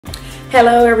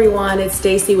Hello everyone, it's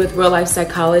Stacy with Real Life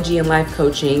Psychology and Life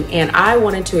Coaching, and I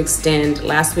wanted to extend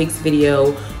last week's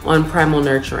video on primal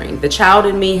nurturing. The child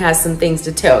in me has some things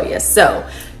to tell you, so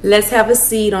let's have a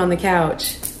seat on the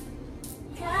couch.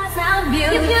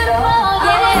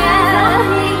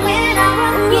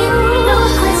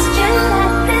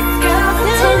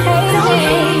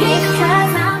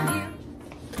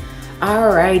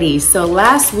 Alrighty, so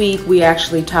last week we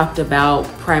actually talked about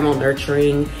primal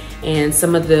nurturing and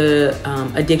some of the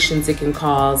addictions it can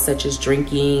cause, such as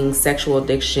drinking, sexual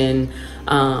addiction,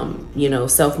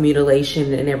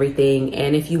 self-mutilation and everything.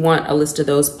 And if you want a list of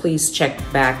those, please check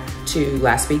back to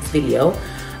last week's video.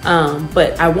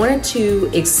 But I wanted to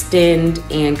extend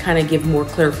and kind of give more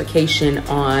clarification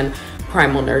on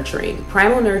primal nurturing.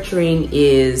 Primal nurturing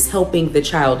is helping the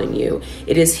child in you.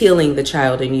 It is healing the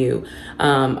child in you.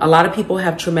 A lot of people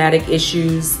have traumatic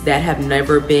issues that have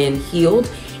never been healed.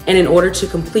 And in order to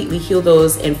completely heal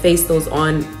those and face those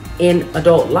on in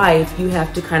adult life, you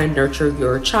have to kind of nurture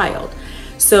your child.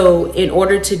 So in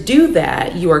order to do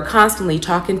that, you are constantly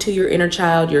talking to your inner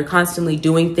child. You're constantly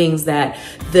doing things that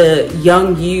the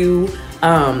young you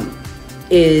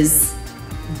is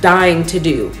dying to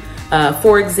do.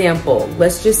 For example,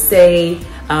 let's just say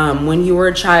when you were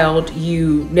a child,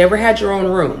 you never had your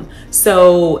own room.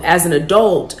 So as an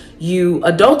adult, you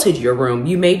adulted your room.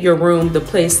 You made your room the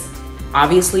place,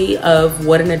 obviously, of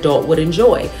what an adult would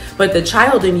enjoy. But the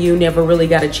child in you never really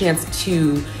got a chance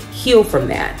to heal from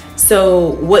that.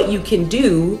 So what you can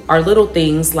do are little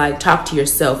things like talk to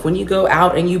yourself. When you go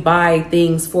out and you buy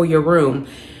things for your room,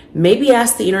 maybe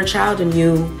ask the inner child in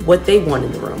you what they want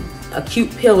in the room. A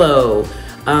cute pillow,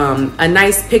 a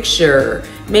nice picture,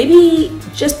 maybe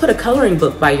just put a coloring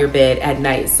book by your bed at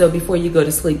night. So before you go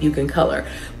to sleep, you can color.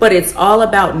 But it's all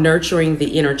about nurturing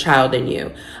the inner child in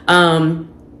you.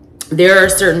 There are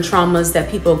certain traumas that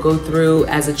people go through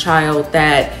as a child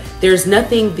that there's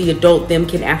nothing the adult them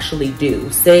can actually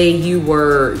do. Say you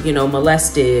were,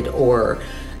 molested, or,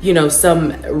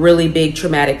 some really big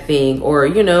traumatic thing, or,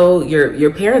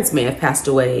 your parents may have passed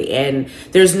away and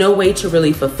there's no way to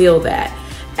really fulfill that.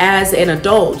 As an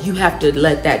adult, you have to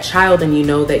let that child in you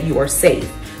know that you are safe.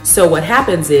 So what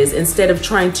happens is, instead of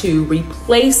trying to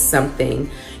replace something,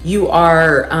 you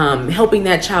are helping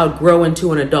that child grow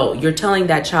into an adult. You're telling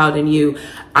that child in you,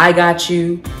 I got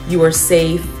you, you are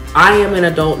safe, I am an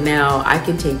adult now, I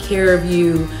can take care of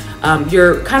you.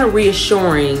 You're kind of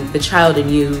reassuring the child in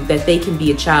you that they can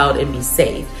be a child and be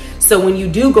safe. So when you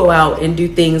do go out and do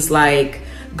things like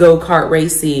go-kart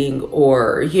racing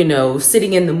or,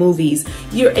 sitting in the movies,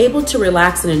 you're able to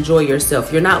relax and enjoy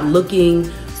yourself. You're not looking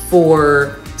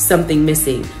for something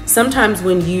missing. Sometimes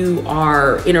when you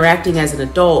are interacting as an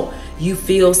adult, you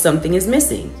feel something is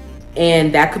missing.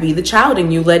 And that could be the child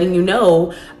in you letting you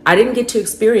know, I didn't get to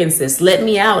experience this. Let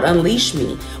me out, unleash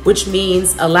me, which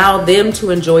means allow them to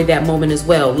enjoy that moment as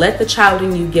well. Let the child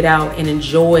in you get out and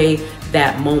enjoy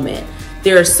that moment.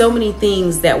 There are so many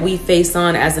things that we face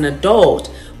on as an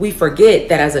adult. We forget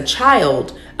that as a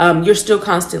child, you're still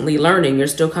constantly learning. You're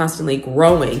still constantly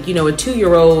growing. A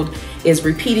 2-year-old is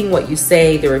repeating what you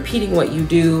say. They're repeating what you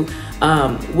do.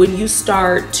 When you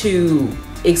start to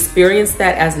experience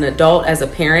that as an adult, as a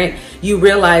parent, you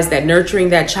realize that nurturing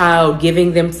that child,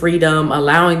 giving them freedom,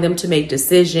 allowing them to make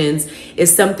decisions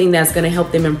is something that's going to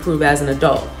help them improve as an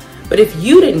adult. But if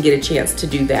you didn't get a chance to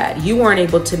do that, you weren't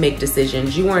able to make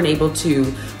decisions, you weren't able to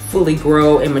fully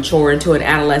grow and mature into an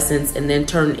adolescence and then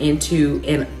turn into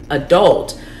an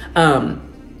adult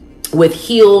with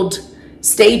healed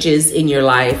stages in your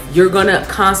life, you're gonna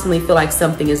constantly feel like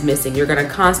something is missing. You're gonna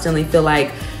constantly feel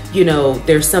like,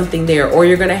 there's something there, or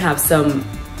you're gonna have some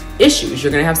issues.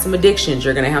 You're gonna have some addictions.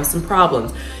 You're gonna have some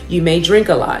problems. You may drink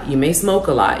a lot. You may smoke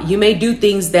a lot. You may do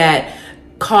things that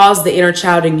cause the inner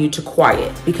child in you to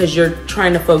quiet because you're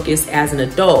trying to focus as an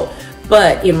adult.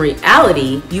 But in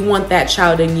reality, you want that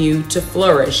child in you to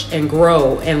flourish and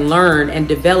grow and learn and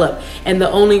develop. And the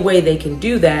only way they can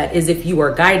do that is if you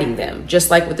are guiding them,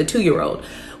 just like with the 2-year-old.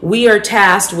 We are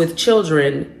tasked with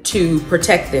children to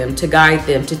protect them, to guide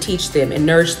them, to teach them and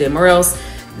nourish them, or else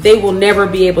they will never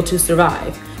be able to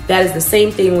survive. That is the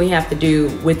same thing we have to do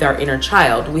with our inner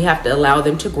child. We have to allow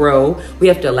them to grow. We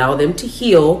have to allow them to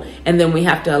heal. And then we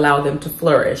have to allow them to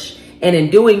flourish. And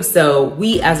in doing so,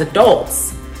 we as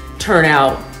adults turn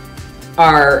out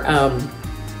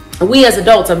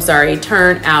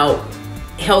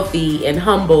healthy and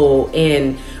humble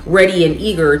and ready and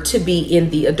eager to be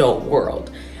in the adult world.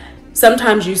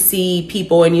 Sometimes you see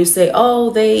people and you say,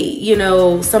 oh, they,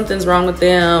 something's wrong with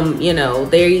them.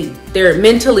 They're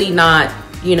mentally not,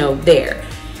 there.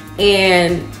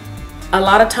 And A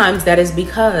lot of times that is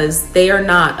because they are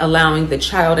not allowing the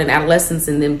child and adolescence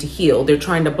in them to heal. They're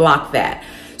trying to block that.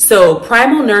 So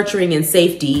primal nurturing and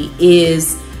safety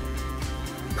is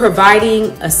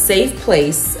providing a safe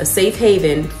place, a safe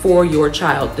haven for your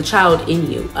child, the child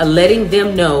in you, letting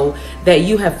them know that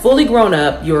you have fully grown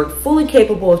up, you're fully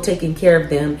capable of taking care of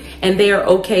them, and they are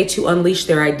okay to unleash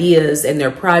their ideas and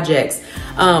their projects.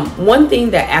 One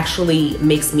thing that actually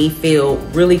makes me feel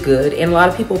really good, and a lot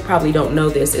of people probably don't know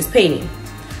this, is painting.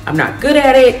 I'm not good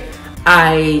at it.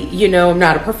 I'm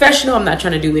not a professional. I'm not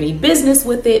trying to do any business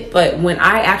with it, but when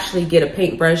I actually get a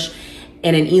paintbrush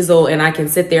and an easel and I can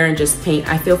sit there and just paint,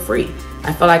 I feel free.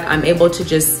 I feel like I'm able to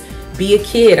just be a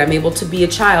kid. I'm able to be a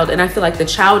child. And I feel like the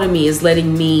child in me is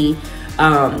letting me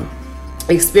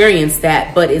experience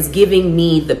that, but is giving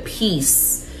me the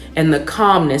peace and the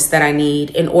calmness that I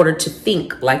need in order to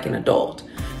think like an adult.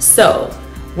 So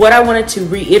what I wanted to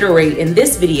reiterate in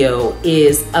this video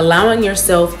is allowing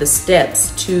yourself the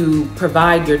steps to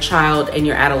provide your child and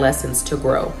your adolescence to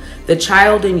grow. The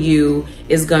child in you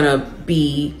is gonna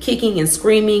be kicking and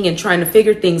screaming and trying to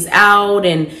figure things out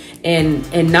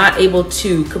and not able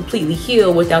to completely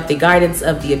heal without the guidance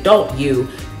of the adult you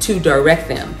to direct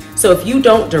them. So if you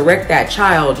don't direct that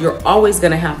child, you're always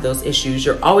gonna have those issues.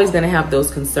 You're always gonna have those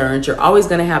concerns. You're always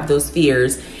gonna have those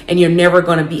fears, and you're never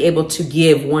gonna be able to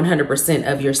give 100%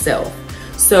 of yourself.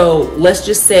 So let's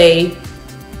just say,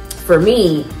 for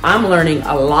me, I'm learning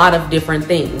a lot of different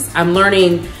things. I'm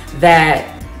learning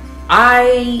that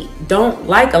I don't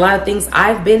like a lot of things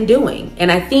I've been doing. And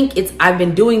I think I've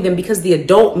been doing them because the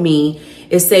adult me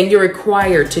is saying you're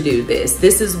required to do this.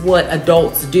 This is what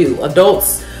adults do.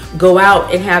 Adults go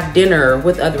out and have dinner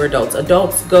with other adults.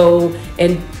 Adults go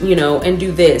and, and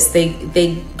do this.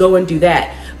 They go and do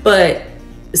that. But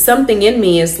something in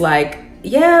me is like,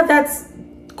 yeah, that's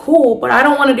cool, but I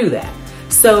don't want to do that.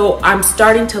 So I'm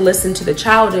starting to listen to the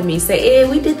child in me say, hey,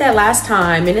 we did that last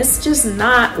time and it's just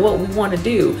not what we want to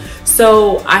do.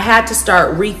 So I had to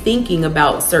start rethinking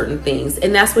about certain things.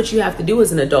 And that's what you have to do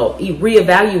as an adult. You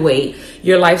reevaluate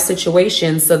your life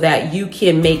situation so that you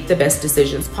can make the best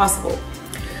decisions possible.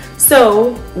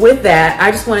 So with that,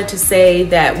 I just wanted to say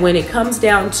that when it comes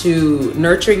down to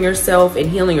nurturing yourself and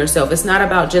healing yourself, it's not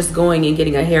about just going and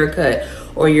getting a haircut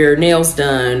or your nails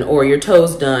done or your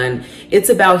toes done. It's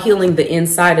about healing the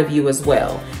inside of you as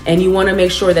well. And you want to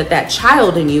make sure that that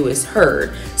child in you is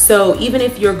heard. So even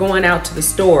if you're going out to the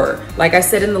store, like I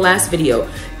said in the last video,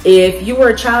 if you were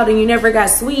a child and you never got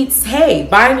sweets, hey,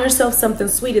 buying yourself something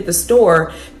sweet at the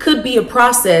store could be a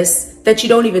process that you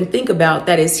don't even think about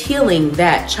that is healing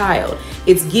that child.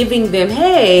 It's giving them,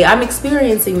 hey, I'm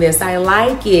experiencing this. I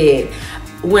like it.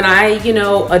 When I,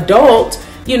 adult,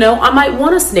 I might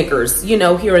want a Snickers,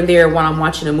 here and there while I'm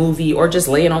watching a movie or just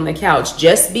laying on the couch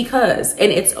just because,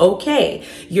 and it's okay.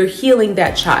 You're healing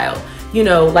that child.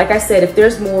 Like I said, if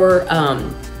there's more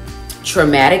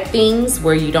traumatic things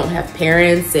where you don't have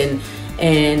parents and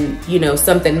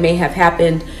something may have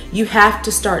happened, you have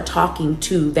to start talking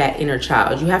to that inner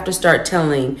child. You have to start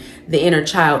telling the inner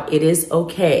child, it is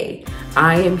okay.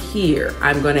 I am here.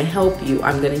 I'm going to help you.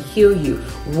 I'm going to heal you.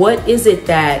 What is it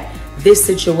that this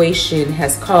situation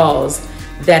has caused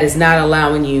that is not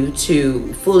allowing you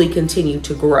to fully continue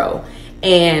to grow?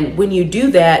 And when you do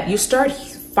that, you start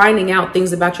finding out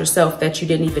things about yourself that you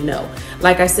didn't even know.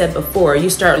 Like I said before, you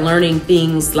start learning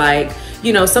things like,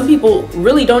 some people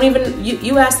really don't even,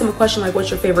 you ask them a question like,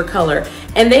 what's your favorite color?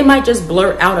 And they might just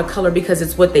blurt out a color because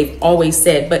it's what they've always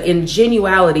said. But in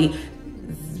genuality,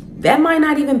 that might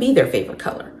not even be their favorite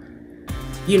color.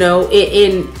 In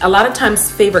a lot of times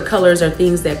favorite colors are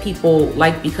things that people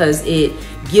like because it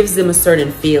gives them a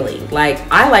certain feeling. Like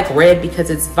I like red because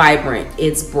it's vibrant,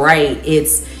 it's bright,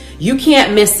 you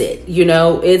can't miss it,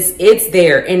 it's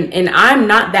there. And I'm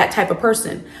not that type of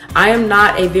person. I am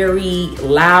not a very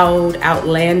loud,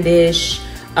 outlandish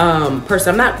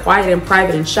person. I'm not quiet and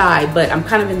private and shy, but I'm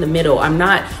kind of in the middle. I'm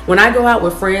not, when I go out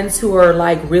with friends who are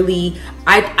like really,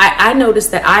 I notice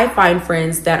that I find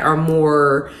friends that are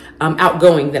more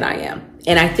outgoing than I am.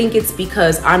 And I think it's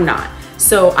because I'm not.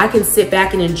 So I can sit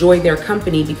back and enjoy their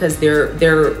company because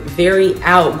they're very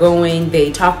outgoing.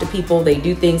 They talk to people, they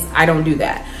do things. I don't do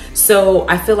that. So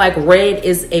I feel like red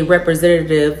is a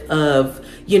representative of,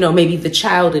 maybe the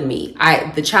child in me.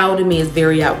 The child in me is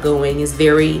very outgoing, is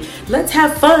very, let's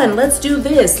have fun, let's do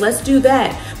this, let's do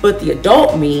that. But the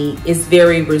adult me is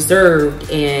very reserved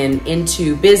and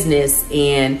into business.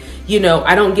 And,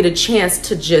 I don't get a chance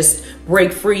to just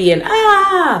break free and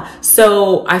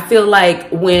So I feel like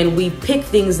when we pick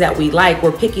things that we like,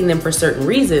 we're picking them for certain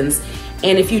reasons.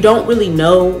 And if you don't really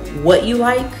know what you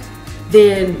like,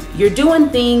 then you're doing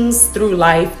things through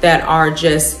life that are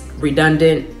just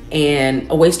redundant and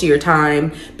a waste of your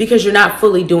time because you're not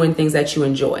fully doing things that you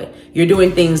enjoy. You're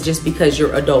doing things just because you're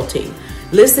adulting.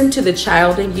 Listen to the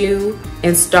child in you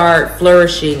and start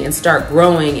flourishing and start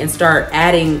growing and start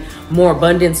adding more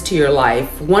abundance to your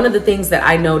life. One of the things that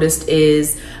I noticed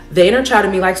is the inner child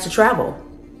in me likes to travel.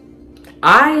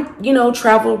 I,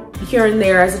 traveled here and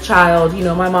there as a child.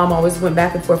 My mom always went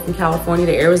back and forth from California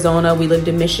to Arizona. We lived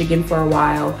in Michigan for a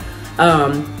while.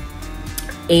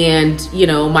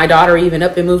 My daughter even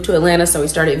up and moved to Atlanta, so we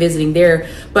started visiting there.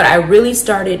 But I really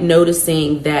started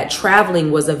noticing that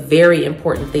traveling was a very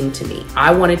important thing to me.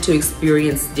 I wanted to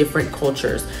experience different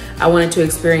cultures. I wanted to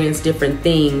experience different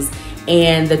things.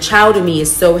 And the child in me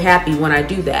is so happy when I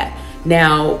do that.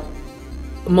 Now,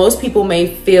 most people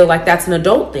may feel like that's an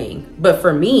adult thing, but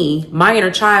for me, my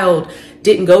inner child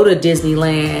didn't go to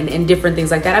Disneyland and different things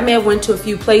like that. I may have went to a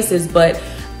few places, but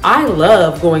I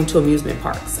love going to amusement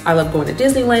parks. I love going to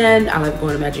Disneyland. I love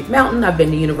going to Magic Mountain. I've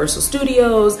been to Universal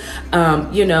Studios.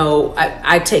 I've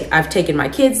taken my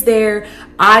kids there.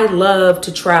 I love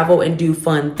to travel and do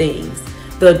fun things.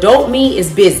 The adult me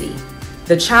is busy.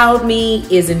 The child me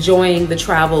is enjoying the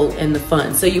travel and the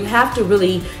fun. So you have to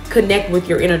really connect with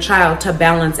your inner child to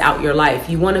balance out your life.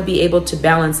 You want to be able to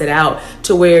balance it out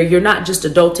to where you're not just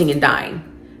adulting and dying.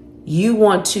 You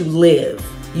want to live.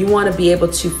 You want to be able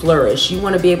to flourish. You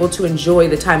want to be able to enjoy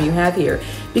the time you have here,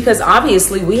 because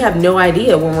obviously we have no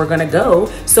idea when we're going to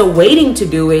go. So waiting to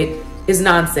do it is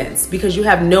nonsense, because you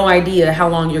have no idea how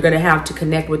long you're going to have to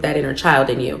connect with that inner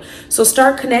child in you. So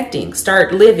start connecting,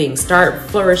 start living, start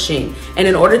flourishing. And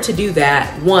in order to do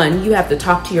that, 1, you have to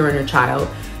talk to your inner child.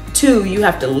 2, you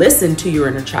have to listen to your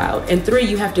inner child. And 3,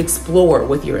 you have to explore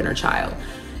with your inner child.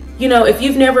 If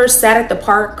you've never sat at the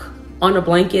park on a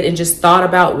blanket and just thought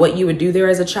about what you would do there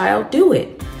as a child, do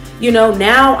it.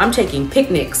 Now I'm taking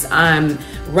picnics, I'm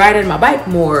riding my bike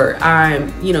more,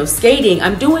 I'm, skating,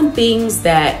 I'm doing things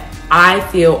that I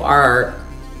feel are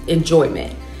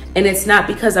enjoyment. And it's not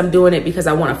because I'm doing it because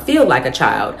I want to feel like a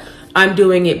child. I'm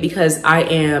doing it because I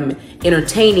am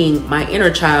entertaining my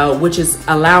inner child, which is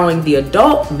allowing the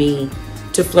adult me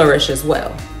to flourish as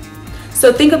well.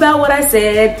 So think about what I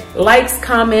said, likes,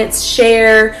 comments,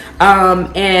 share,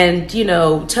 and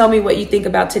tell me what you think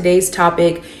about today's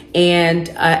topic. And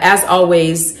as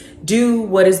always, do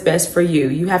what is best for you.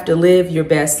 You have to live your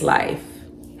best life.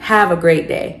 Have a great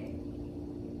day.